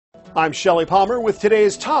I'm Shelley Palmer with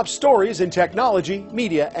today's top stories in technology,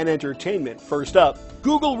 media, and entertainment. First up,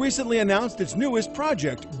 Google recently announced its newest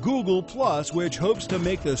project, Google+, which hopes to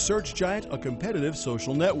make the search giant a competitive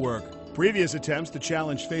social network. Previous attempts to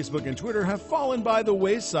challenge Facebook and Twitter have fallen by the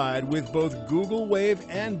wayside, with both Google Wave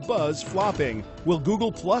and Buzz flopping. Will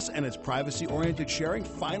Google+ and its privacy-oriented sharing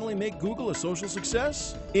finally make Google a social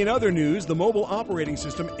success? In other news, the mobile operating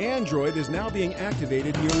system Android is now being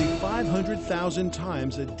activated nearly 500,000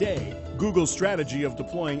 times a day. Google's strategy of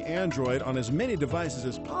deploying Android on as many devices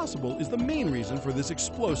as possible is the main reason for this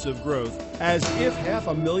explosive growth. As if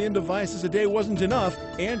 500,000 devices a day wasn't enough,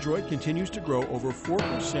 Android continues to grow over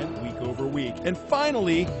 4% week over week. And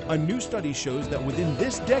finally, a new study shows that within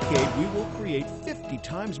this decade, we will create 50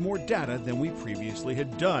 times more data than we previously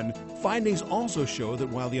had done. Findings also show that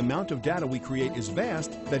while the amount of data we create is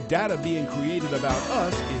vast, the data being created about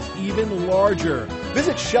us is even larger.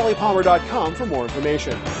 visit ShelleyPalmer.com for more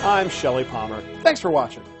information. I'm Shelley Palmer. Thanks for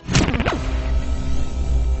watching.